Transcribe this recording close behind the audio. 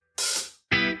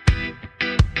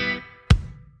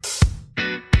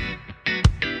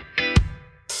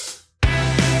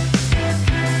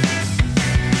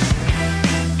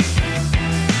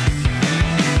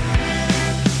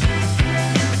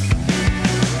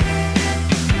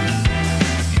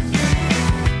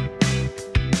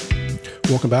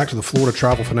Welcome back to the Florida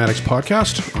Travel Fanatics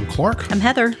Podcast. I'm Clark. I'm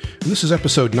Heather. And this is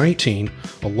episode 19,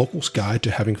 A Local's Guide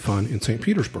to Having Fun in St.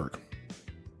 Petersburg.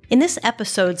 In this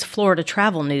episode's Florida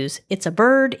travel news, it's a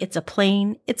bird, it's a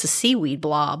plane, it's a seaweed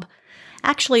blob.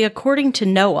 Actually, according to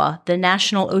NOAA, the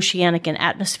National Oceanic and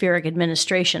Atmospheric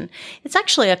Administration, it's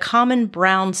actually a common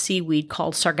brown seaweed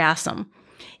called sargassum.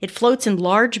 It floats in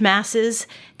large masses.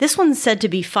 This one's said to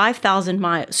be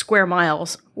 5,000 square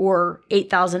miles, or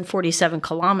 8,047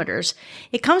 kilometers.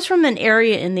 It comes from an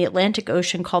area in the Atlantic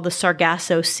Ocean called the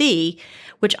Sargasso Sea,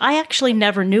 which I actually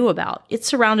never knew about. It's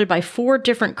surrounded by 4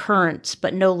 different currents,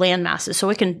 but no land masses.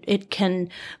 So it can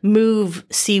move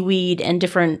seaweed and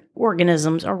different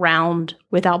organisms around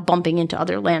without bumping into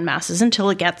other land masses until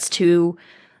it gets to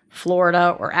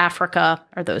Florida or Africa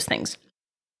or those things.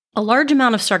 A large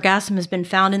amount of sargassum has been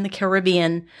found in the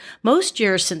Caribbean most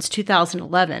years since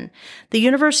 2011. The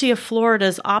University of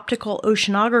Florida's Optical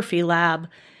Oceanography Lab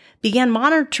began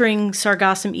monitoring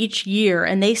sargassum each year,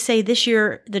 and they say this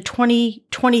year the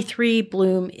 2023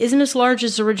 bloom isn't as large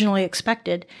as originally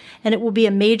expected, and it will be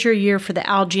a major year for the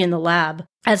algae in the lab,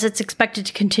 as it's expected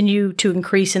to continue to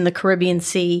increase in the Caribbean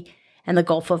Sea and the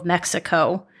Gulf of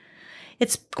Mexico.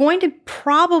 It's going to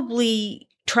probably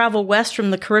travel west from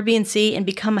the Caribbean Sea and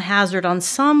become a hazard on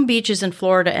some beaches in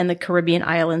Florida and the Caribbean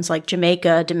islands like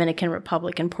Jamaica, Dominican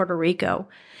Republic, and Puerto Rico.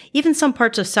 Even some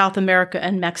parts of South America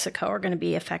and Mexico are going to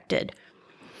be affected.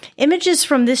 Images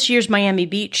from this year's Miami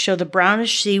Beach show the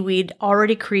brownish seaweed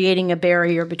already creating a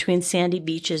barrier between sandy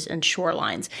beaches and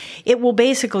shorelines. It will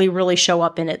basically really show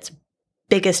up in its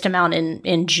biggest amount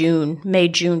in June, May,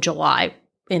 June, July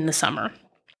in the summer.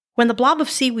 When the blob of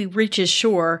seaweed reaches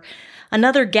shore,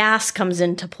 another gas comes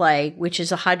into play, which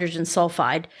is a hydrogen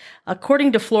sulfide.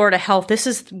 According to Florida Health, this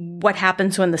is what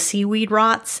happens when the seaweed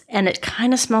rots, and it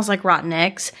kind of smells like rotten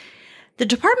eggs. The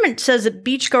department says that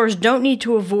beachgoers don't need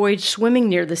to avoid swimming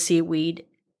near the seaweed.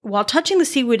 While touching the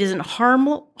seaweed isn't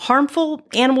harmful,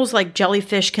 animals like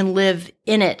jellyfish can live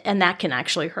in it, and that can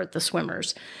actually hurt the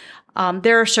swimmers.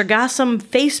 There are sargassum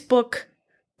Facebook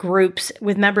groups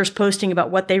with members posting about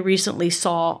what they recently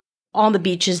saw on the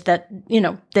beaches that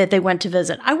they went to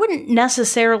visit. I wouldn't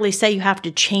necessarily say you have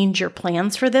to change your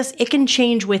plans for this. It can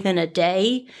change within a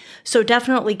day. So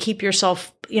definitely keep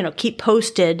yourself, keep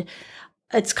posted.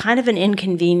 It's kind of an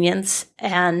inconvenience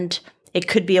and it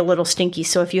could be a little stinky.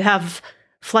 So if you have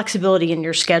flexibility in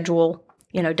your schedule,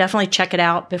 definitely check it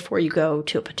out before you go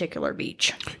to a particular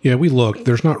beach. Yeah, we looked.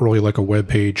 There's not really like a web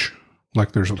page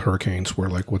like there's with hurricanes where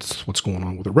like what's going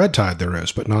on with the red tide there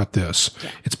is, but not this.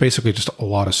 Yeah. It's basically just a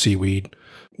lot of seaweed.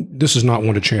 This is not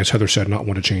one to change, Heather said, not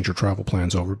one to change your travel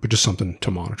plans over, but just something to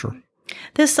monitor.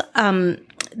 This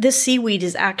seaweed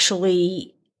is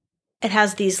actually, it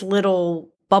has these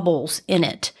little bubbles in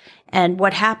it. And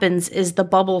what happens is the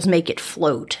bubbles make it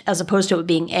float as opposed to it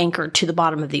being anchored to the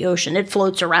bottom of the ocean. It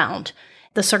floats around.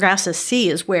 The Sargasso Sea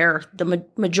is where the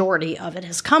majority of it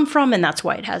has come from, and that's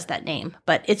why it has that name.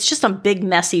 But it's just a big,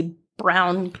 messy,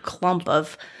 brown clump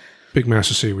of... Big mass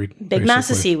of seaweed. Big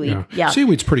mass of seaweed, yeah.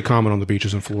 Seaweed's pretty common on the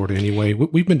beaches in Florida anyway.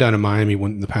 We've been down in Miami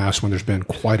in the past when there's been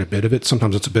quite a bit of it.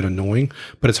 Sometimes it's a bit annoying,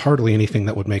 but it's hardly anything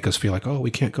that would make us feel like, oh,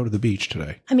 we can't go to the beach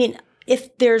today. I mean,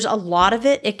 if there's a lot of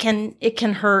it, it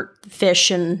can hurt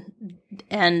fish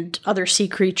and other sea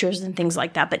creatures and things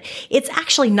like that. But it's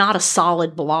actually not a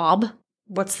solid blob.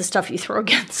 What's the stuff you throw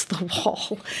against the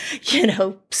wall?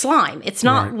 Slime. It's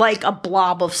not like a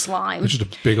blob of slime. It's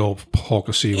just a big old hulk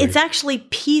of seaweed. It's actually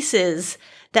pieces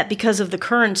that because of the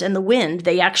currents and the wind,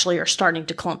 they actually are starting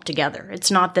to clump together. It's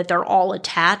not that they're all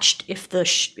attached. If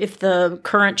the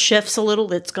current shifts a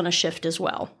little, it's going to shift as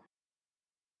well.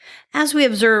 As we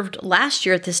observed last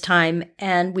year at this time,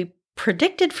 and we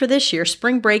predicted for this year,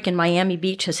 spring break in Miami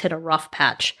Beach has hit a rough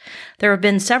patch. There have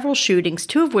been several shootings,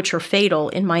 2 of which are fatal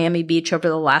in Miami Beach over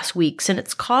the last weeks, and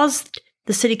it's caused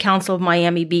the City Council of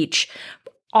Miami Beach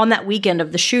on that weekend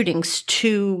of the shootings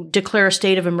to declare a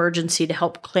state of emergency to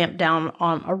help clamp down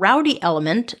on a rowdy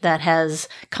element that has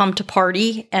come to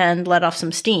party and let off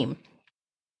some steam.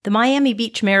 The Miami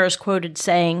Beach mayor is quoted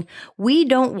saying, "We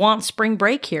don't want spring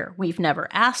break here. We've never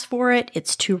asked for it.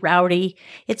 It's too rowdy.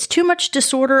 It's too much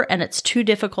disorder, and it's too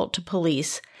difficult to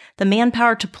police. The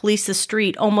manpower to police the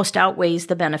street almost outweighs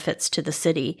the benefits to the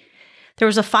city." There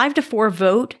was a 5-4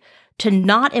 vote to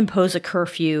not impose a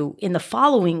curfew in the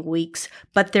following weeks,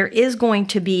 but there is going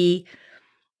to be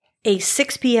a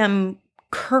 6 p.m.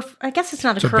 I guess it's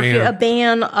not a curfew, a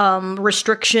ban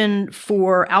restriction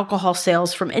for alcohol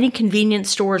sales from any convenience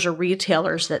stores or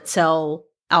retailers that sell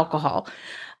alcohol.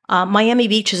 Miami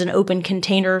Beach is an open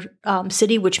container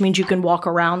city, which means you can walk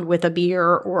around with a beer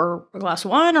or a glass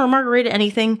of wine or a margarita,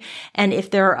 anything. And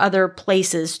if there are other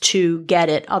places to get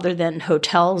it other than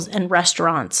hotels and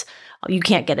restaurants, you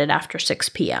can't get it after 6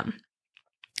 p.m.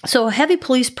 So a heavy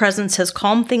police presence has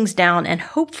calmed things down, and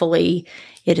hopefully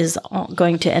it is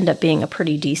going to end up being a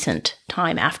pretty decent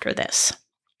time after this.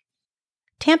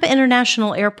 Tampa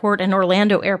International Airport and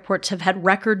Orlando airports have had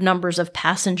record numbers of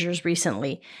passengers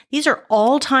recently. These are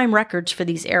all-time records for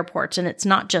these airports, and it's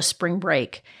not just spring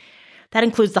break. That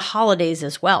includes the holidays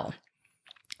as well.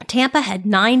 Tampa had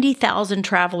 90,000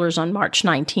 travelers on March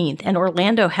 19th, and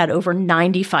Orlando had over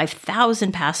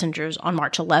 95,000 passengers on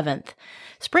March 11th.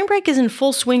 Spring break is in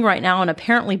full swing right now and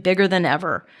apparently bigger than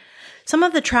ever. Some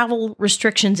of the travel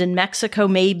restrictions in Mexico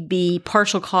may be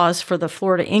partial cause for the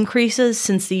Florida increases,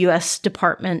 since the U.S.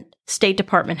 State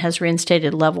Department has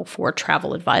reinstated level 4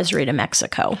 travel advisory to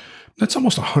Mexico. That's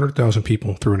almost 100,000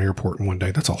 people through an airport in one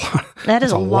day. That's a lot. That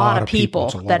is a lot of people.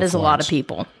 That is a lot of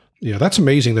people. Yeah, that's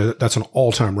amazing that that's an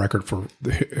all-time record for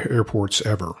the airports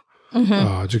ever.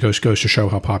 It goes to show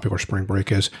how popular spring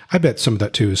break is. I bet some of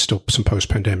that too is still some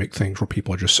post-pandemic things where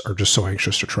people are just so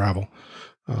anxious to travel.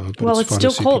 Well, it's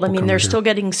still cold. I mean, they're still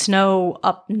getting snow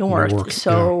up north.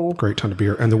 So yeah, great time to be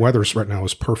here. And the weather right now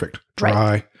is perfect. Dry,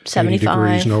 right. 75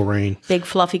 degrees, no rain. Big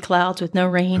fluffy clouds with no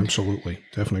rain. Absolutely.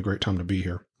 Definitely a great time to be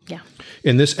here. Yeah.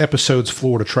 In this episode's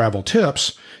Florida Travel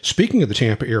Tips, speaking of the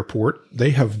Tampa airport, they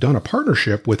have done a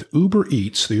partnership with Uber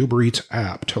Eats, the Uber Eats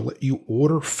app, to let you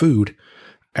order food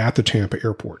at the Tampa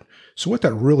airport. So what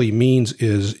that really means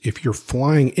is if you're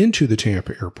flying into the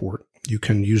Tampa airport, you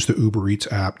can use the Uber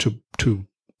Eats app to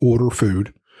order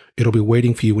food. It'll be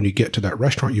waiting for you when you get to that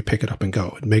restaurant. You pick it up and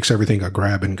go. It makes everything a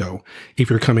grab and go. If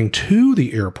you're coming to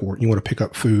the airport and you want to pick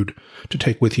up food to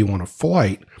take with you on a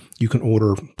flight, you can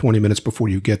order 20 minutes before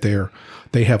you get there.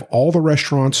 They have all the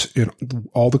restaurants in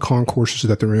all the concourses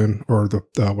that they're in, or the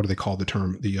what do they call the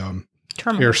term? The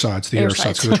terminal. Airsides.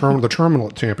 So the terminal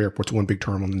at Tampa Airport's one big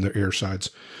terminal, and the airsides.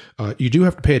 You do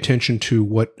have to pay attention to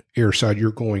what airside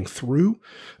you're going through.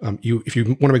 If you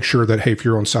want to make sure that, hey, if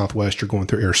you're on Southwest, you're going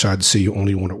through airside C, you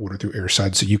only want to order through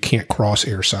airside C. You can't cross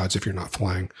airsides if you're not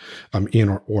flying in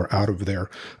or out of there.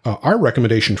 Our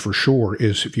recommendation for sure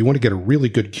is if you want to get a really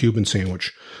good Cuban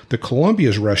sandwich, the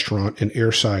Columbia's restaurant in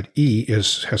airside E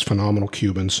has phenomenal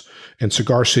Cubans, and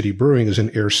Cigar City Brewing is in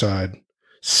airside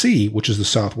C, which is the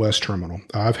Southwest terminal.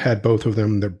 I've had both of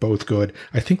them. They're both good.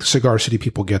 I think the Cigar City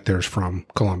people get theirs from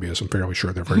Columbia's. I'm fairly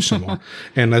sure they're very similar.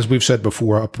 And as we've said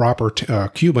before, a proper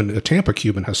a Tampa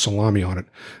Cuban has salami on it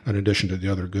in addition to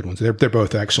the other good ones. They're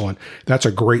both excellent. That's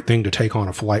a great thing to take on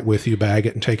a flight with you. Bag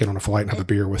it and take it on a flight and have a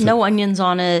beer with it. No onions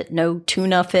on it, no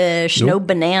tuna fish, no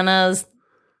bananas.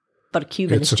 But a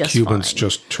Cuban is just Cuban's fine.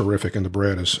 Just terrific, and the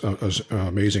bread is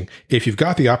amazing. If you've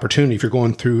got the opportunity, if you're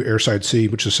going through Airside C,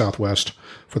 which is Southwest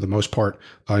for the most part,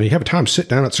 and you have a time, sit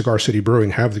down at Cigar City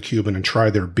Brewing, have the Cuban, and try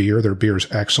their beer. Their beer is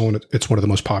excellent. It's one of the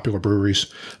most popular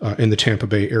breweries in the Tampa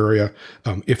Bay area.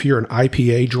 If you're an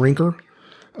IPA drinker,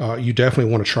 you definitely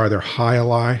want to try their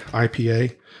Hialeah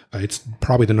IPA. It's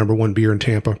probably the number one beer in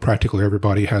Tampa. Practically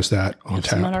everybody has that on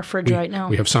tap. Some in our fridge right now.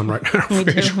 We have some right in our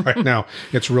fridge right now.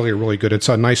 It's really, really good. It's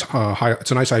a nice,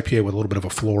 it's a nice IPA with a little bit of a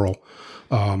floral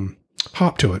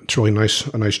hop to it. It's really nice,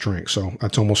 a nice drink. So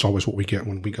that's almost always what we get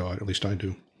when we go out. At least I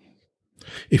do.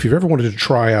 If you've ever wanted to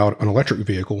try out an electric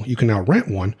vehicle, you can now rent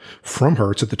one from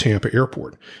Hertz at the Tampa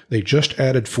airport. They just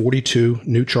added 42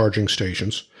 new charging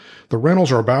stations. The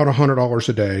rentals are about $100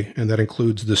 a day, and that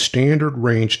includes the standard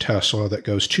range Tesla that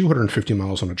goes 250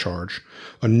 miles on a charge,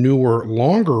 a newer,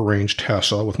 longer range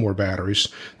Tesla with more batteries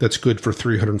that's good for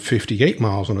 358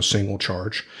 miles on a single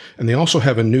charge, and they also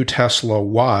have a new Tesla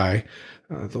Y,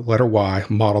 the letter Y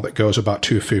model that goes about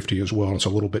 250 as well. It's a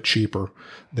little bit cheaper.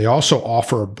 They also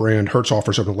offer Hertz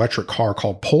offers an electric car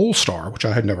called Polestar, which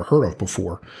I had never heard of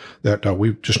before, that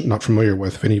we're just not familiar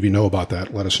with. If any of you know about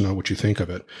that, let us know what you think of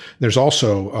it. There's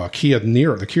also Kia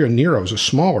Niro. The Kia Niro is a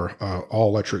smaller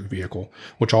all-electric vehicle,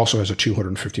 which also has a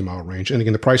 250-mile range. And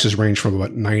again, the prices range from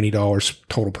about $90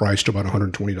 total price to about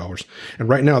 $120. And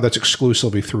right now, that's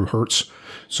exclusively through Hertz.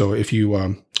 So if you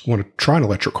want to try an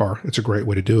electric car, it's a great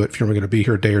way to do it. If you're only going to be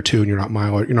here a day or two and you're not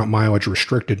mileage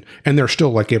restricted, and they're still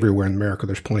like everywhere in America,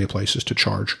 there's plenty of places to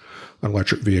charge an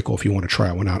electric vehicle if you want to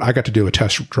try one out. I got to do a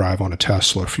test drive on a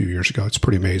Tesla a few years ago. It's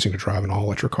pretty amazing to drive an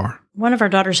all-electric car. One of our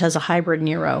daughters has a hybrid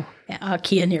Niro,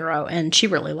 Kia Niro, and she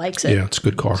really likes it. Yeah, it's a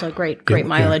good car. It's a great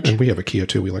mileage. Yeah. And we have a Kia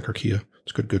too. We like our Kia.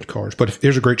 It's good cars. But if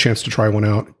there's a great chance to try one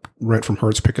out, rent from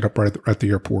Hertz, pick it up right at the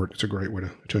airport. It's a great way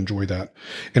to enjoy that.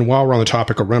 And while we're on the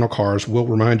topic of rental cars, we'll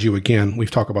remind you again,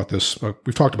 we've talked about this,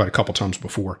 we've talked about it a couple times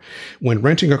before. When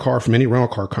renting a car from any rental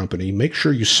car company, make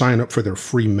sure you sign up for their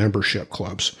free membership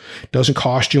clubs. It doesn't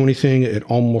cost you anything. It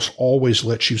almost always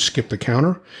lets you skip the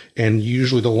counter and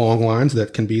usually the long lines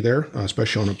that can be there,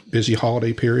 especially on a busy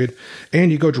holiday period.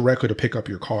 And you go directly to pick up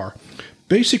your car.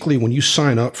 Basically, when you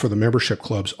sign up for the membership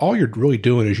clubs, all you're really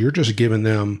doing is you're just giving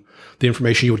them the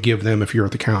information you would give them if you're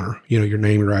at the counter. You know, your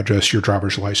name, your address, your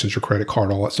driver's license, your credit card,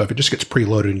 all that stuff. It just gets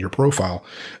preloaded in your profile.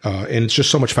 And it's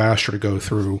just so much faster to go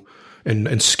through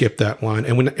and skip that line.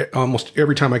 And when almost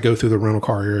every time I go through the rental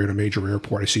car area at a major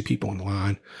airport, I see people in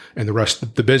line, and the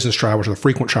rest, the business travelers or the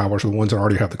frequent travelers are the ones that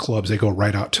already have the clubs. They go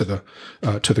right out to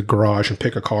the garage and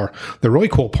pick a car. The really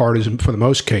cool part is, for the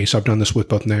most case, I've done this with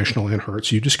both National and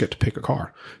Hertz. You just get to pick a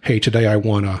car. Hey, today I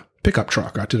want a pickup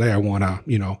truck. Today I want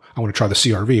to try the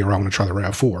CRV, or I want to try the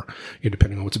RAV4,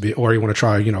 depending on what's a bit, or you want to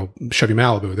try, Chevy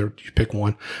Malibu. There, you pick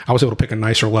one. I was able to pick a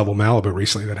nicer level Malibu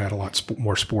recently that had a lot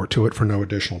more sport to it for no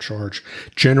additional charge.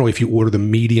 Generally, if you order the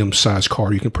medium sized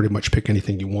car, you can pretty much pick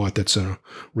anything you want that's in a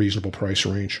reasonable price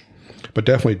range. But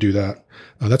definitely do that.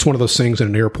 That's one of those things in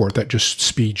an airport that just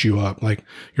speeds you up. Like,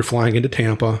 you're flying into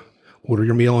Tampa, order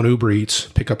your meal on Uber Eats,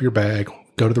 pick up your bag,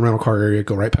 go to the rental car area,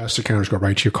 go right past the counters, go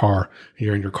right to your car, and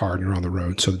you're in your car and you're on the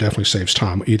road. So it definitely saves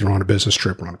time, either on a business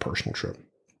trip or on a personal trip.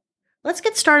 Let's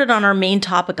get started on our main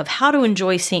topic of how to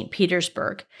enjoy St.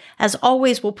 Petersburg. As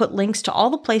always, we'll put links to all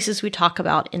the places we talk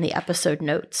about in the episode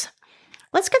notes.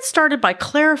 Let's get started by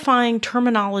clarifying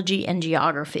terminology and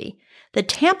geography. The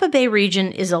Tampa Bay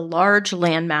region is a large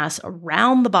landmass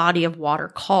around the body of water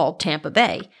called Tampa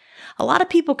Bay. A lot of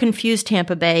people confuse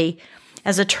Tampa Bay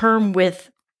as a term with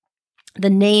the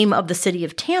name of the city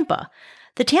of Tampa.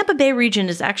 The Tampa Bay region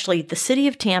is actually the city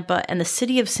of Tampa and the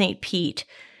city of St. Pete,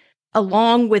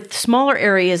 along with smaller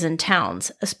areas and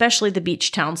towns, especially the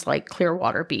beach towns like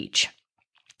Clearwater Beach.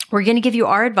 We're going to give you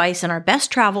our advice and our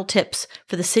best travel tips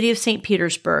for the city of St.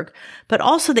 Petersburg, but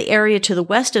also the area to the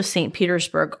west of St.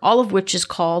 Petersburg, all of which is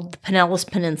called the Pinellas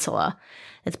Peninsula.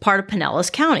 It's part of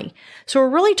Pinellas County. So we're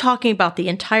really talking about the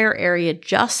entire area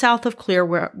just south of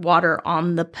Clearwater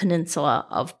on the peninsula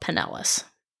of Pinellas.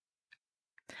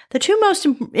 The two most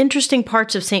interesting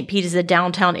parts of St. Pete is the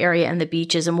downtown area and the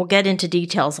beaches, and we'll get into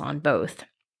details on both.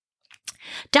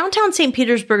 Downtown St.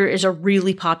 Petersburg is a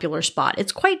really popular spot.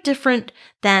 It's quite different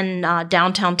than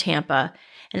downtown Tampa,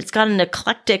 and it's got an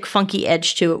eclectic, funky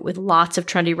edge to it with lots of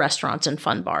trendy restaurants and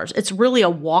fun bars. It's really a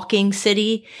walking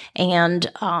city, and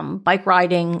bike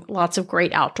riding, lots of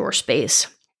great outdoor space.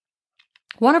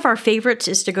 One of our favorites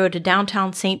is to go to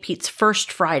downtown St. Pete's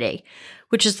First Friday,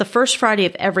 which is the first Friday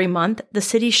of every month. The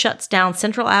city shuts down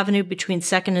Central Avenue between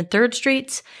 2nd and 3rd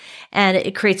Streets, and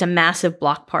it creates a massive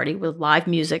block party with live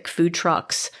music, food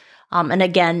trucks. And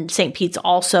again, St. Pete's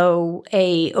also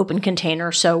a open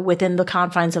container, so within the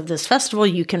confines of this festival,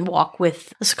 you can walk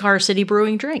with a Cigar City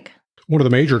Brewing drink. One of the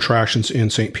major attractions in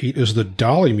St. Pete is the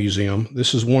Dali Museum.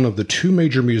 This is one of the two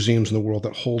major museums in the world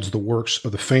that holds the works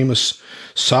of the famous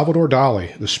Salvador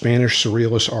Dali, the Spanish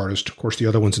surrealist artist. Of course, the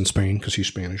other one's in Spain because he's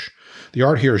Spanish. The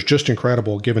art here is just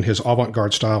incredible, given his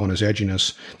avant-garde style and his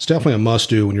edginess. It's definitely a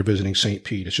must-do when you're visiting St.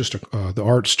 Pete. It's just the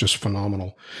art's just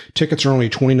phenomenal. Tickets are only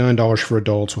 $29 for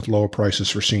adults, with lower prices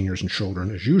for seniors and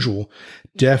children. As usual,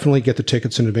 definitely get the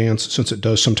tickets in advance, since it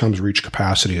does sometimes reach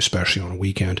capacity, especially on a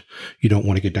weekend. You don't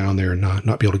want to get down there and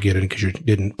not be able to get in because you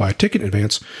didn't buy a ticket in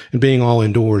advance. And being all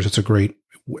indoors, it's a great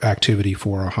activity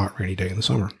for a hot, rainy day in the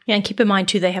summer. Yeah, and keep in mind,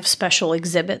 too, they have special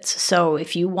exhibits. So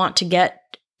if you want to get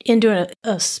into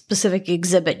a specific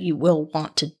exhibit, you will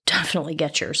want to definitely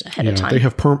get yours ahead of time. They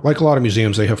have, like a lot of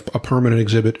museums, they have a permanent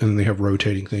exhibit and they have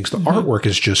rotating things. The artwork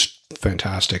is just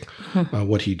fantastic.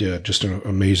 What he did, just an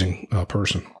amazing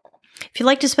person. If you'd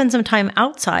like to spend some time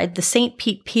outside, the St.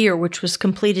 Pete Pier, which was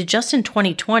completed just in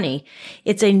 2020,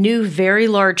 it's a new, very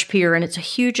large pier, and it's a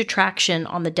huge attraction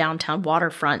on the downtown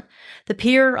waterfront. The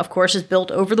pier, of course, is built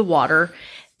over the water.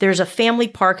 There's a family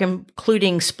park,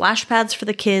 including splash pads for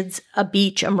the kids, a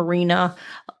beach, a marina,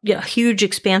 a huge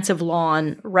expansive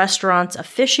lawn, restaurants, a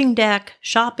fishing deck,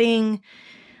 shopping,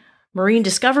 Marine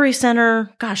Discovery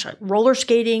Center, roller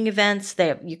skating events.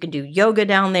 You can do yoga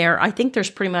down there. I think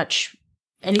there's pretty much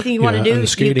anything you want to do. And the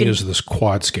skating is this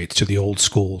quad skates to the old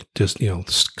school, just,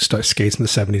 skates in the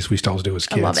 70s we used to always do as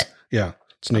kids. I love it. Yeah,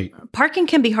 it's neat. Parking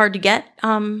can be hard to get.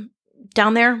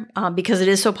 down there because it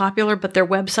is so popular, but their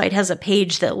website has a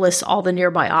page that lists all the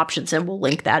nearby options, and we'll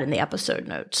link that in the episode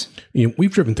notes.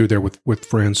 We've driven through there with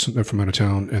friends from out of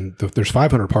town, and there's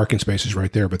 500 parking spaces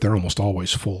right there, but they're almost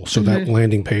always full. So that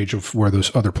landing page of where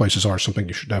those other places are something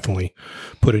you should definitely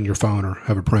put in your phone or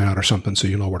have a printout or something so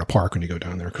you know where to park when you go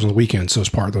down there. Because on the weekends, those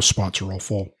spots are all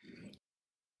full.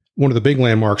 One of the big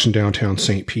landmarks in downtown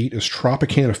St. Pete is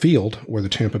Tropicana Field, where the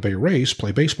Tampa Bay Rays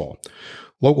play baseball.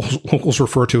 Locals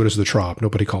refer to it as the Trop.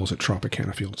 Nobody calls it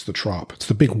Tropicana Field. It's the Trop. It's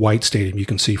the big white stadium you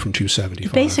can see from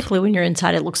 275. Basically, when you're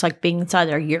inside, it looks like being inside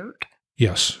their yurt.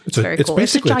 Yes. It's very cool.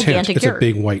 Basically it's a gigantic tent. yurt. It's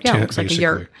a big white tent, it looks basically.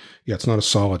 Like a yurt. Yeah, it's not a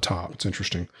solid top. It's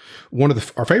interesting. One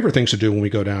of our favorite things to do when we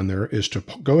go down there is to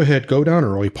go down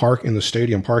early, park in the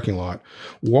stadium parking lot,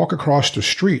 walk across the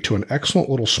street to an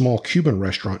excellent little small Cuban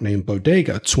restaurant named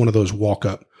Bodega. It's one of those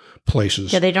walk-up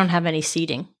places. Yeah, they don't have any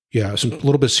seating. Yeah, some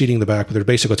little bit of seating in the back, but they're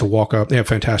basically to walk up. They have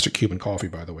fantastic Cuban coffee,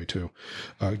 by the way, too.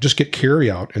 Just get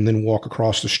carry out and then walk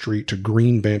across the street to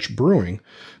Green Bench Brewing.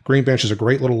 Green Bench is a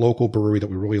great little local brewery that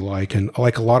we really like. And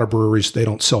like a lot of breweries, they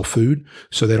don't sell food,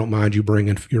 so they don't mind you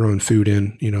bringing your own food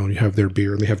in, and you have their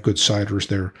beer, and they have good ciders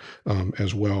there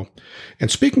as well.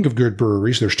 And speaking of good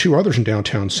breweries, there's two others in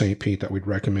downtown St. Pete that we'd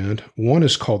recommend. One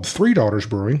is called Three Daughters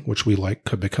Brewing, which we like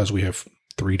because we have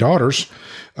three daughters.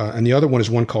 And the other one is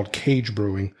one called Cage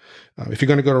Brewing. If you're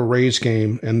going to go to a Rays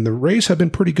game, and the Rays have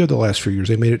been pretty good the last few years.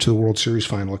 They made it to the World Series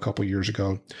final a couple years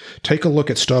ago. Take a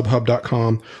look at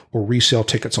StubHub.com or resale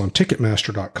tickets on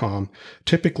Ticketmaster.com.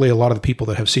 Typically, a lot of the people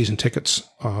that have season tickets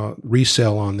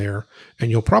resell on there,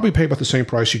 and you'll probably pay about the same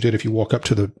price you did if you walk up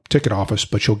to the ticket office,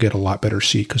 but you'll get a lot better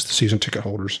seat because the season ticket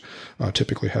holders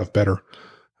typically have better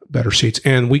seats,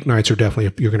 and weeknights are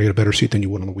definitely, you're going to get a better seat than you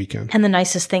would on the weekend. And the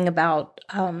nicest thing about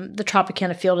the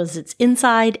Tropicana Field is it's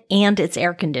inside and it's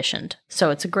air conditioned.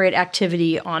 So it's a great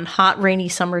activity on hot, rainy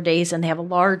summer days, and they have a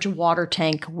large water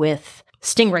tank with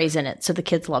stingrays in it. So the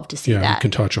kids love to see that. Yeah, you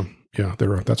can touch them. Yeah,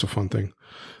 that's a fun thing.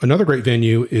 Another great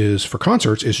venue for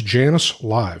concerts is Janus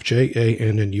Live,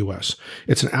 JANNUS.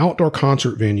 It's an outdoor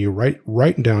concert venue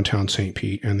right in downtown St.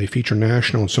 Pete, and they feature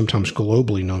national and sometimes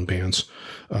globally known bands.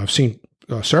 We've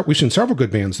seen several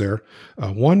good bands there.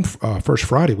 First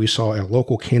Friday, we saw a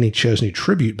local Kenny Chesney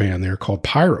tribute band there called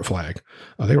Pirate Flag.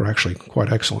 They were actually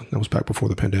quite excellent. That was back before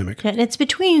the pandemic. Yeah, and it's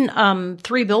between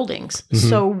three buildings. Mm-hmm.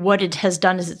 So what it has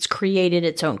done is it's created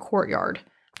its own courtyard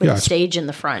with a stage in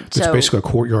the front. It's basically a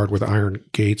courtyard with iron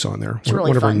gates on there. It's really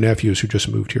One of fun. our nephews who just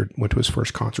moved here went to his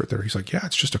first concert there. He's like, yeah,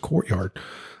 it's just a courtyard.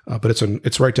 But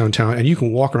it's right downtown, and you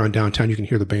can walk around downtown. You can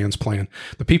hear the bands playing.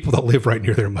 The people that live right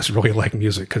near there must really like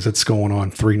music because it's going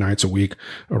on 3 nights a week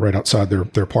right outside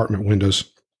their apartment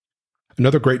windows.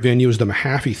 Another great venue is the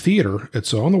Mahaffey Theater.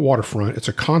 It's on the waterfront. It's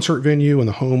a concert venue and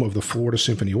the home of the Florida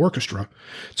Symphony Orchestra.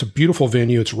 It's a beautiful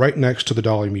venue. It's right next to the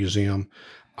Dolly Museum.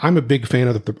 I'm a big fan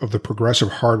of the progressive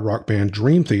hard rock band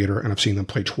Dream Theater, and I've seen them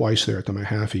play twice there at the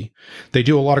Mahaffey. They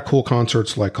do a lot of cool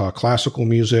concerts like classical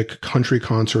music, country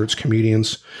concerts,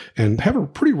 comedians, and have a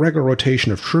pretty regular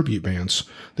rotation of tribute bands.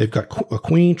 They've got a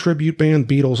Queen tribute band,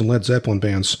 Beatles, and Led Zeppelin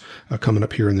bands coming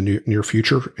up here in the near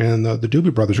future, and the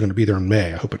Doobie Brothers are going to be there in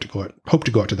May. I hope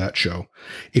to go out to that show.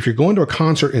 If you're going to a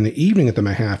concert in the evening at the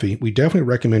Mahaffey, we definitely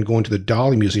recommend going to the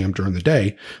Dolly Museum during the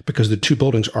day because the two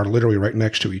buildings are literally right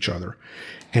next to each other.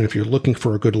 And if you're looking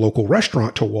for a good local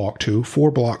restaurant to walk to,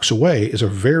 4 blocks away is a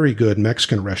very good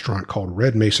Mexican restaurant called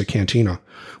Red Mesa Cantina,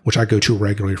 which I go to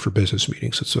regularly for business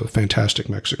meetings. It's a fantastic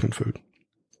Mexican food.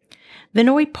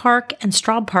 Vinoy Park and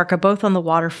Straub Park are both on the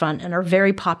waterfront and are a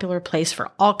very popular place for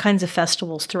all kinds of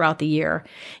festivals throughout the year,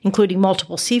 including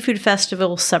multiple seafood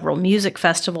festivals, several music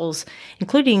festivals,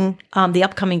 including the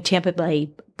upcoming Tampa Bay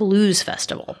Blues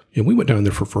Festival. Yeah, we went down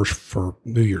there for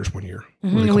New Year's one year.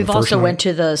 Mm-hmm. And we've also went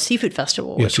to the Seafood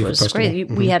Festival, which was great.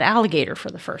 Mm-hmm. We had alligator for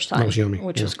the first time, that was yummy.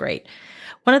 Which was great.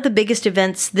 One of the biggest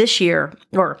events this year,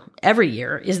 or every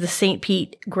year, is the St.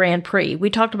 Pete Grand Prix. We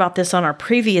talked about this on our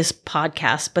previous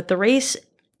podcast, but the race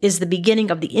is the beginning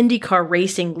of the IndyCar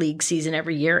Racing League season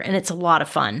every year, and it's a lot of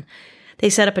fun. They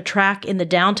set up a track in the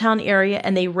downtown area,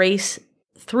 and they race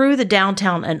through the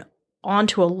downtown and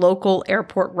onto a local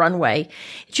airport runway.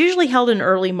 It's usually held in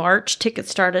early March.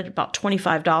 Tickets start at about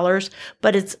 $25,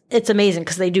 but it's amazing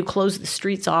because they do close the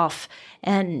streets off,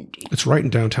 and it's right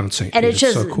in downtown St. Pete. And it's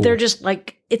just so cool. They're just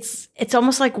like it's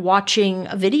almost like watching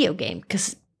a video game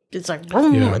because it's like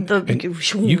boom,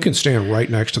 you can stand right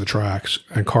next to the tracks,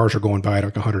 and cars are going by at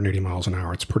like 180 miles an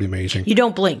hour. It's pretty amazing. You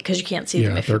don't blink because you can't see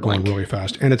them. If they're you blink. going really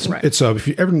fast, and it's if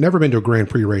you've never been to a Grand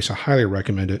Prix race, I highly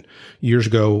recommend it. Years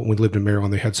ago, when we lived in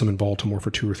Maryland, they had some in Baltimore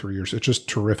for 2 or 3 years. It's just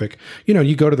terrific.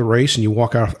 You go to the race and you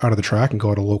walk out of the track and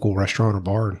go to a local restaurant or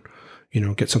bar, and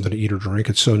get something to eat or drink.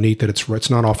 It's so neat that it's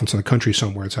not off into the country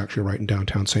somewhere. It's actually right in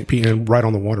downtown St. Pete and right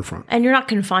on the waterfront. And you're not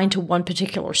confined to one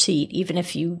particular seat, even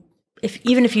if you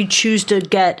choose to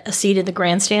get a seat in the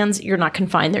grandstands, you're not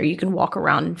confined there. You can walk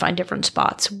around and find different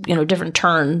spots, different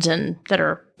turns and that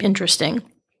are interesting.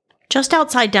 Just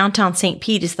outside downtown St.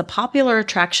 Pete is the popular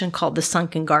attraction called the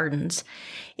Sunken Gardens.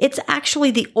 It's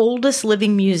actually the oldest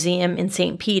living museum in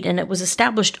St. Pete, and it was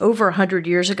established over 100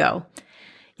 years ago.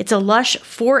 It's a lush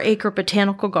 4-acre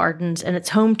botanical gardens, and it's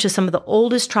home to some of the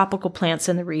oldest tropical plants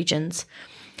in the regions.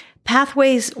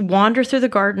 Pathways wander through the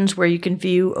gardens where you can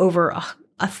view over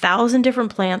 1,000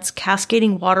 different plants,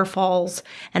 cascading waterfalls,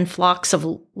 and flocks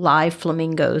of live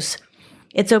flamingos.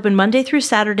 It's open Monday through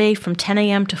Saturday from 10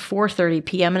 a.m. to 4:30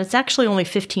 p.m., and it's actually only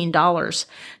 $15.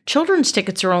 Children's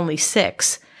tickets are only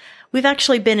 $6. We've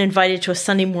actually been invited to a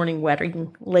Sunday morning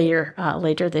wedding later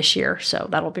this year, so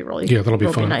that'll be really that'll be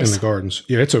fun nice. In the gardens.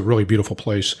 Yeah, it's a really beautiful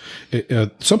place.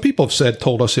 Some people have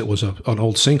told us it was an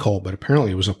old sinkhole, but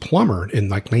apparently it was a plumber in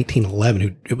like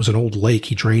 1911. It was an old lake.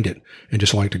 He drained it and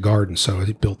just liked to garden, so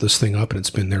he built this thing up, and it's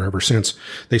been there ever since.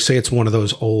 They say it's one of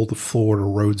those old Florida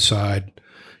roadside.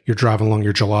 You're driving along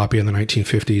your jalopy in the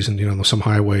 1950s, and some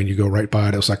highway, and you go right by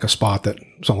it. It was like a spot that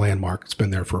was a landmark. It's been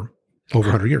there for over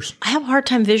 100 years. I have a hard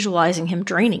time visualizing him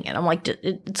draining it. I'm like,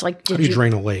 it's like, how do you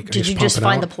drain a lake? Did you just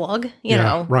find the plug? You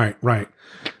know? Right.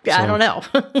 Yeah, so, I don't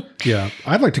know. Yeah.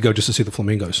 I'd like to go just to see the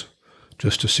flamingos,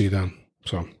 just to see them.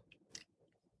 So.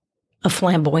 A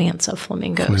flamboyance of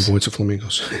flamingos. Flamboyance of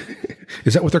flamingos.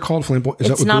 Is that what they're called?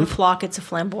 It's not a flock, it's a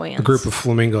flamboyance. A group of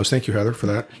flamingos. Thank you, Heather, for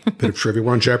that bit of trivia.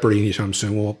 We're on Jeopardy anytime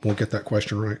soon. We'll get that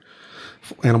question right.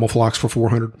 Animal flocks for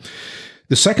 400.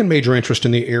 The second major interest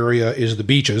in the area is the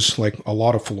beaches, like a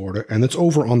lot of Florida, and it's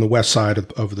over on the west side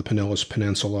of the Pinellas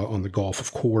Peninsula on the Gulf,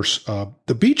 of course.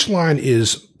 The beach line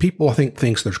is, people I think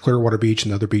thinks there's Clearwater Beach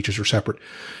and the other beaches are separate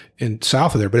and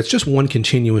south of there, but it's just one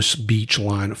continuous beach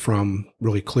line from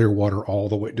really Clearwater all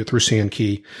the way through Sand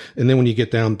Key. And then when you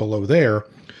get down below there,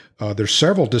 there's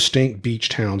several distinct beach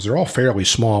towns. They're all fairly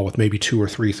small with maybe 2,000 or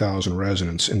 3,000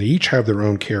 residents, and they each have their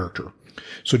own character.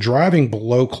 So driving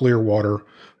below Clearwater,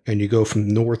 and you go from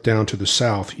north down to the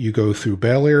south, you go through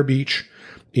Bel Air Beach,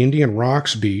 Indian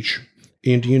Rocks Beach,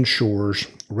 Indian Shores,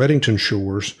 Reddington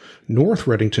Shores, North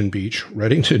Reddington Beach,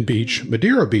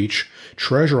 Madeira Beach,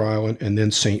 Treasure Island, and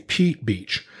then St. Pete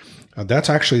Beach.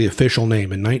 That's actually the official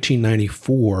name. In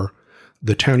 1994,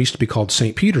 the town used to be called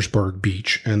St. Petersburg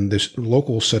Beach, and this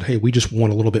locals said, hey, we just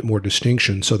want a little bit more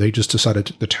distinction, so they just decided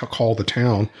to call the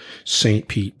town St.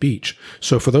 Pete Beach.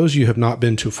 So for those of you who have not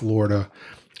been to Florida,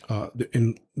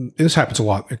 and this happens a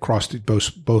lot across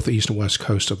both the east and west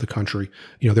coast of the country.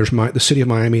 There's the city of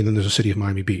Miami, and then there's the city of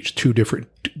Miami Beach. Two different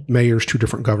mayors, two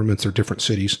different governments. They're different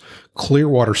cities.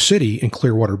 Clearwater City and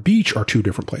Clearwater Beach are two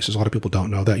different places. A lot of people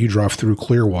don't know that. You drive through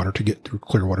Clearwater to get through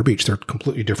Clearwater Beach. They're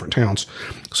completely different towns.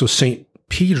 So St.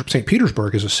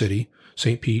 Petersburg is a city.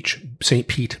 St.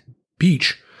 Pete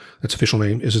Beach, its official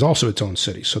name, is also its own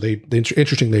city. So they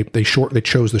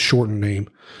chose the shortened name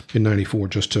in '94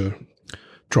 just to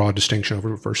draw a distinction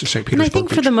over versus St. Petersburg. And I think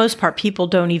Beach. for the most part, people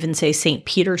don't even say St.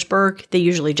 Petersburg. They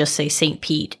usually just say St.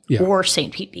 Pete or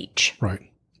St. Pete Beach. Right.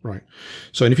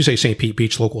 So, and if you say St. Pete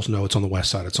Beach, locals know it's on the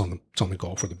west side. It's on the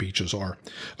Gulf where the beaches are.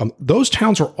 Those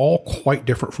towns are all quite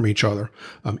different from each other.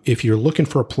 If you're looking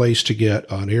for a place to get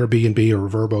an Airbnb or a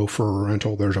Vrbo for a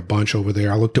rental, there's a bunch over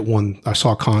there. I looked at one. I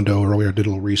saw a condo earlier. I did a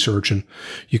little research, and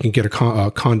you can get a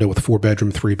condo with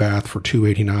 4-bedroom, 3-bath for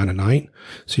 $289 a night.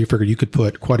 So you figure you could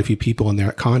put quite a few people in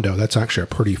that condo. That's actually a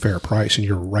pretty fair price, and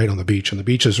you're right on the beach. And the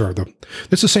beaches are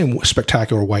it's the same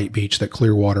spectacular white beach that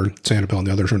Clearwater, Sanibel, and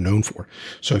the others are known for.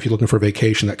 So if you're looking for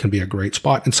vacation, that can be a great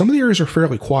spot. And some of the areas are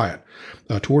fairly quiet.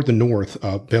 Toward the north,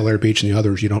 Bel Air Beach and the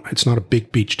others, it's not a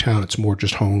big beach town. It's more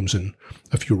just homes and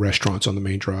a few restaurants on the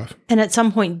main drive. And at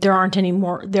some point, there aren't any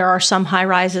more. There are some high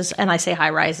rises, and I say high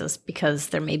rises because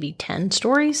there may be 10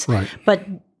 stories. Right. But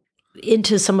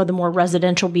into some of the more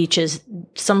residential beaches,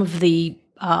 some of the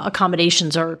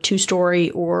accommodations are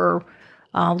 2-story or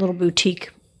little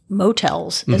boutique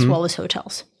motels as well as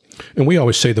hotels. And we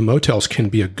always say the motels can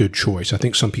be a good choice. I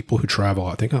think some people who travel,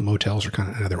 I think motels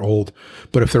are they're old,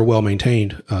 but if they're well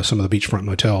maintained, some of the beachfront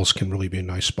motels can really be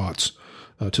nice spots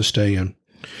to stay in.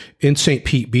 In St.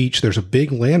 Pete Beach, there's a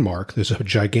big landmark. There's a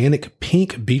gigantic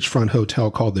pink beachfront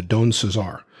hotel called the Don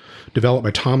Cesar. Developed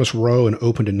by Thomas Rowe and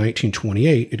opened in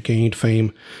 1928, it gained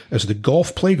fame as the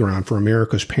golf playground for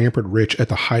America's pampered rich at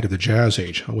the height of the Jazz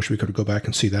Age. I wish we could go back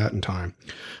and see that in time.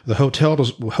 The hotel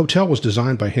was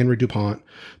designed by Henry DuPont.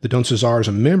 The Don Cesar is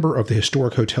a member of the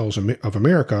Historic Hotels of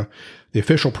America. the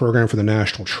official program for the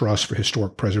National Trust for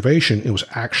Historic Preservation. It was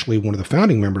actually one of the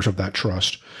founding members of that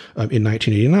trust in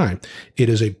 1989. It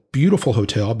is a beautiful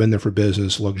hotel. I've been there for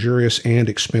business, luxurious and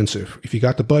expensive. If you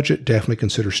got the budget, definitely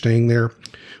consider staying there.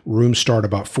 Rooms start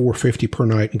about $450 per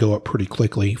night and go up pretty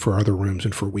quickly for other rooms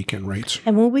and for weekend rates.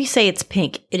 And when we say it's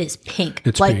pink, it is pink.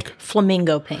 It's like pink.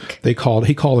 Flamingo pink. He called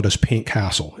it his Pink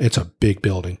Castle. It's a big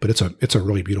building, but it's a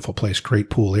really beautiful place. Great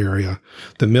pool area.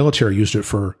 The military used it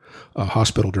for a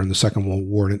hospital during the Second World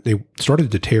War, and they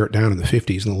started to tear it down in the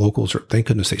 50s, and the locals, thank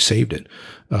goodness they saved it.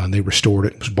 And they restored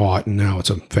it. It was bought, and now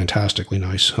it's a fantastically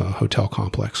nice hotel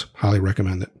complex. Highly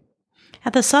recommend it.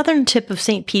 At the southern tip of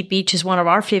St. Pete Beach is one of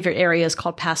our favorite areas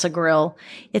called Pass a Grill.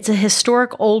 It's a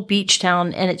historic old beach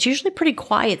town, and it's usually pretty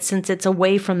quiet since it's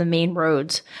away from the main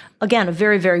roads. Again, a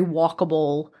very, very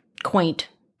walkable, quaint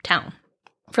town.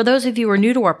 For those of you who are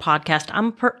new to our podcast,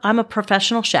 I'm a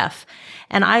professional chef,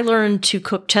 and I learned to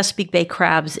cook Chesapeake Bay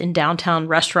crabs in downtown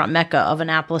restaurant mecca of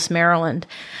Annapolis, Maryland.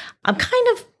 I'm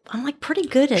pretty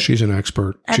good at... She's an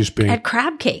expert. At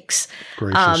crab cakes.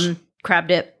 Gracious. Crab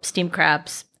dip, steamed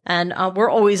crabs. And we're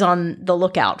always on the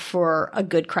lookout for a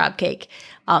good crab cake.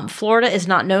 Florida is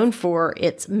not known for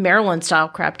its Maryland-style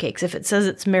crab cakes. If it says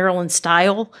it's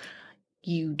Maryland-style,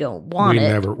 you don't want it.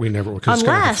 We never, because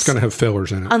it's going to have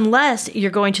fillers in it. Unless you're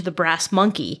going to the Brass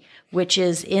Monkey, which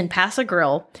is in Pass a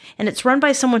Grill, and it's run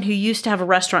by someone who used to have a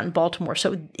restaurant in Baltimore.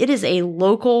 So it is a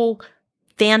local,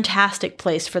 fantastic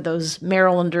place for those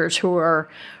Marylanders who are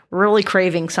really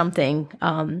craving something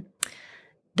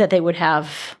that they would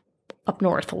have up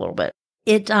north a little bit.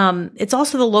 It's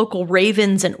also the local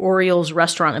Ravens and Orioles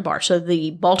restaurant and bar. So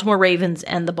the Baltimore Ravens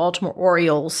and the Baltimore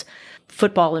Orioles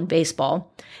football and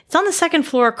baseball. It's on the second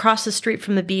floor across the street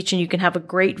from the beach, and you can have a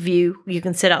great view. You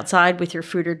can sit outside with your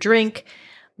food or drink.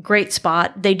 Great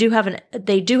spot. They do have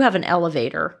an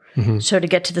elevator. Mm-hmm. So to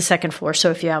get to the second floor. So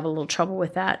if you have a little trouble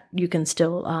with that, you can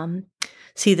still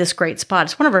see this great spot.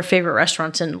 It's one of our favorite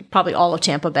restaurants in probably all of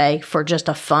Tampa Bay for just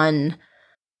a fun,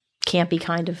 campy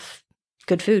kind of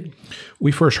good food.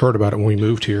 We first heard about it when we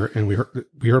moved here, and we heard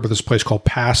about this place called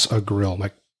Pass a Grill,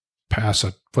 like Pass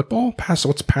a football?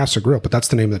 What's Pass a Grill? But that's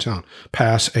the name of the town.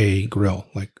 Pass a Grill,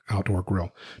 like outdoor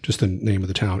grill, just the name of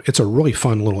the town. It's a really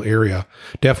fun little area,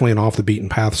 definitely an off the beaten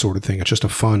path sort of thing. It's just a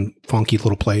fun, funky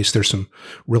little place. There's some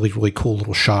really, really cool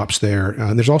little shops there.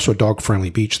 And there's also a dog friendly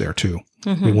beach there too.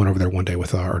 Mm-hmm. We went over there one day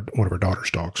with one of our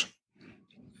daughter's dogs.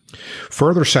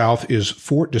 Further south is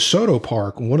Fort DeSoto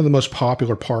Park, one of the most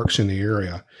popular parks in the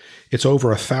area. It's over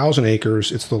 1,000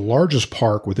 acres. It's the largest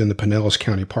park within the Pinellas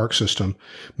County Park System,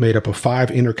 made up of 5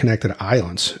 interconnected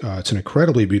islands. It's an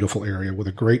incredibly beautiful area with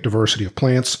a great diversity of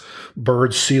plants,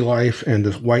 birds, sea life, and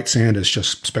the white sand is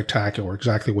just spectacular,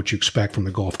 exactly what you expect from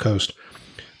the Gulf Coast.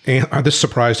 And this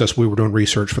surprised us. We were doing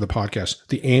research for the podcast.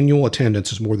 The annual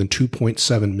attendance is more than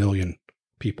 2.7 million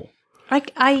people.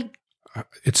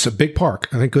 It's a big park,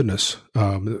 thank goodness.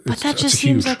 But that just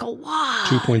seems like a lot.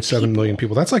 2.7 million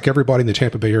people. That's like everybody in the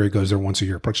Tampa Bay area goes there once a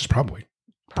year, which is probably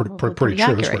pretty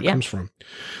sure that's where it comes from.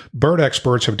 Bird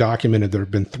experts have documented there have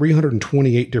been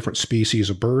 328 different species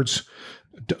of birds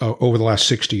over the last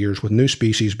 60 years, with new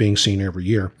species being seen every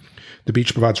year. The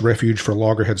beach provides refuge for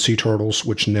loggerhead sea turtles,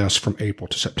 which nest from April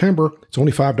to September. It's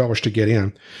only $5 to get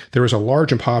in. There is a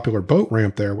large and popular boat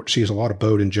ramp there, which sees a lot of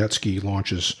boat and jet ski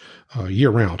launches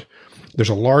year-round. There's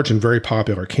a large and very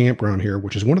popular campground here,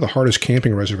 which is one of the hardest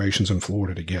camping reservations in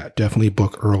Florida to get. Definitely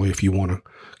book early if you want to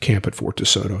camp at Fort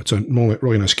DeSoto. It's a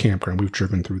really nice campground. We've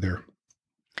driven through there.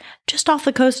 Just off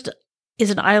the coast is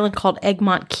an island called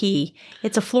Egmont Key.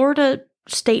 It's a Florida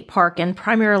state park and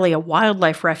primarily a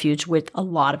wildlife refuge with a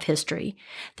lot of history.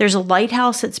 There's a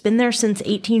lighthouse that's been there since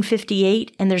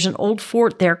 1858, and there's an old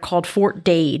fort there called Fort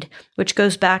Dade, which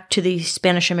goes back to the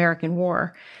Spanish-American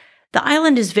War. The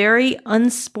island is very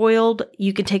unspoiled.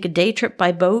 You can take a day trip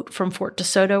by boat from Fort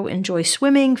DeSoto, enjoy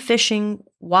swimming, fishing,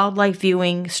 wildlife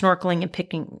viewing, snorkeling,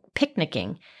 and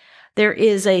picnicking. There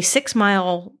is a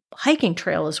 6-mile hiking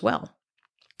trail as well.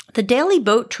 The daily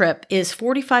boat trip is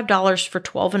 $45 for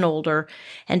 12 and older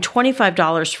and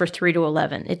 $25 for 3 to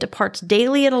 11. It departs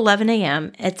daily at 11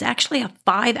 a.m. It's actually a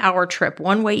 5-hour trip,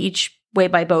 one way each way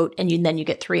by boat, and then you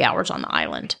get 3 hours on the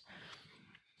island.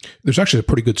 There's actually a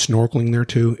pretty good snorkeling there,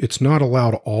 too. It's not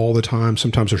allowed all the time.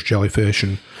 Sometimes there's jellyfish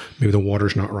and maybe the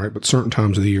water's not right, but certain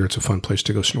times of the year, it's a fun place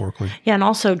to go snorkeling. Yeah, and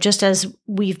also, just as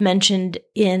we've mentioned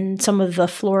in some of the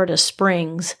Florida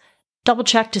springs, double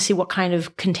check to see what kind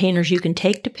of containers you can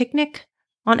take to picnic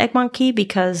on Egmont Key,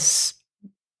 because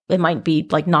it might be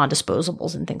like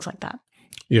non-disposables and things like that.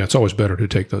 Yeah, it's always better to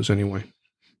take those anyway.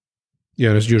 Yeah,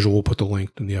 and as usual, we'll put the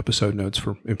link in the episode notes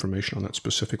for information on that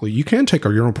specifically. You can take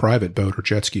your own private boat or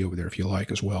jet ski over there if you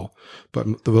like as well.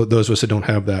 But those of us that don't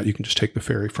have that, you can just take the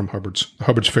ferry from Hubbard's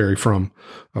ferry from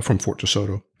Fort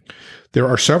DeSoto. There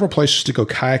are several places to go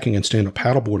kayaking and stand-up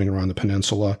paddleboarding around the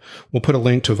peninsula. We'll put a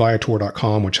link to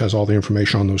viator.com, which has all the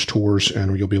information on those tours,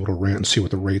 and you'll be able to rent and see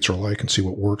what the rates are like and see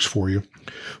what works for you.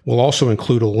 We'll also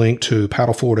include a link to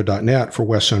paddleflorida.net for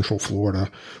West Central Florida.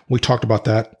 We talked about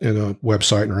that in a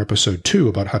website in our episode 2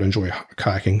 about how to enjoy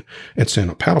kayaking and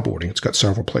stand-up paddleboarding. It's got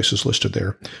several places listed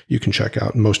there you can check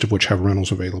out, most of which have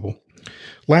rentals available.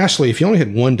 Lastly, if you only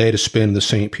had one day to spend in the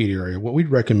St. Pete area, what we'd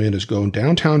recommend is going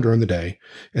downtown during the day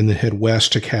and then head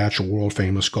west to catch a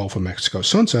world-famous Gulf of Mexico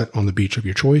sunset on the beach of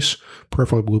your choice,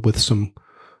 preferably with some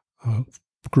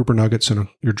grouper nuggets and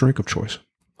your drink of choice.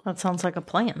 That sounds like a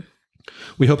plan.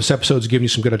 We hope this episode's given you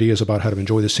some good ideas about how to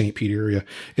enjoy the St. Pete area.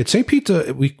 St. Pete,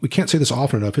 we can't say this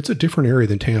often enough, it's a different area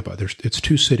than Tampa. It's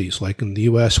two cities. Like in the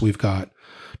U.S., we've got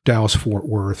Dallas-Fort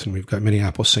Worth, and we've got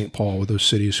Minneapolis-St. Paul, with those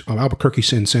cities. Albuquerque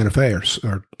and Santa Fe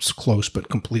are close, but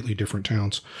completely different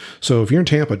towns. So if you're in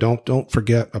Tampa, don't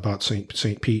forget about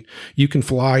St. Pete. You can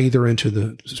fly either into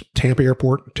the Tampa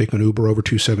airport, take an Uber over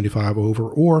 275 over,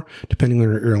 or depending on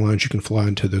your airlines, you can fly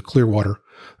into the Clearwater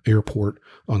airport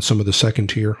on some of the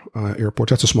second-tier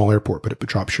airports. That's a small airport, but it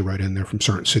drops you right in there from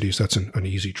certain cities. That's an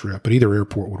easy trip. But either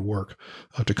airport would work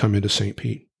to come into St.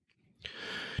 Pete.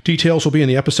 Details will be in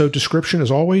the episode description, as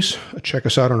always. Check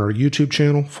us out on our YouTube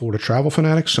channel, Florida Travel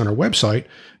Fanatics, on our website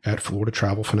at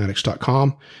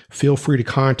floridatravelfanatics.com. Feel free to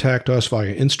contact us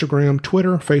via Instagram,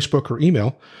 Twitter, Facebook, or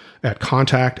email at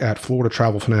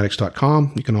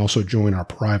contact@floridatravelfanatics.com. You can also join our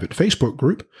private Facebook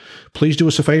group. Please do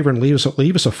us a favor and leave us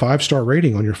a 5-star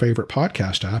rating on your favorite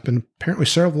podcast app. And apparently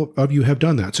several of you have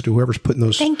done that. So to whoever's putting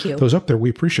those up there,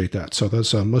 we appreciate that. So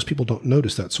those most people don't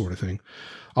notice that sort of thing.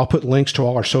 I'll put links to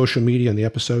all our social media in the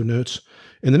episode notes.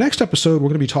 In the next episode, we're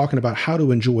going to be talking about how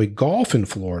to enjoy golf in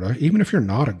Florida, even if you're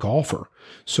not a golfer.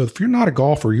 So if you're not a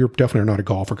golfer, you're definitely not a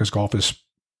golfer, because golf is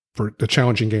for the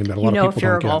challenging game that a lot of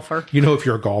people don't get. You know if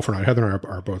you're a golfer or not. Heather and I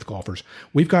are both golfers.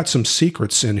 We've got some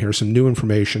secrets in here, some new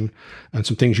information, and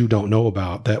some things you don't know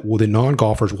about that the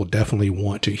non-golfers will definitely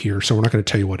want to hear. So we're not going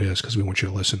to tell you what it is, because we want you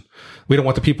to listen. We don't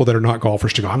want the people that are not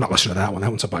golfers to go, I'm not listening to that one. That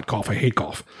one's about golf. I hate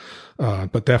golf.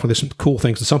 But definitely there's some cool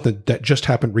things. It's something that just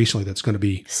happened recently that's going to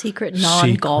be secret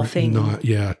non-golfing.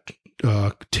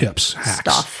 Tips, hacks,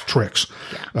 stuff, tricks.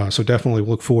 Yeah. So definitely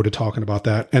look forward to talking about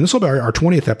that. And this will be our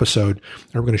 20th episode.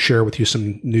 And we're going to share with you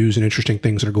some news and interesting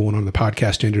things that are going on in the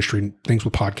podcast industry, things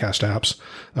with podcast apps,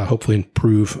 hopefully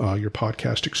improve your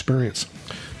podcast experience.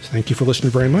 So thank you for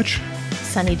listening very much.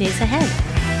 Sunny days ahead.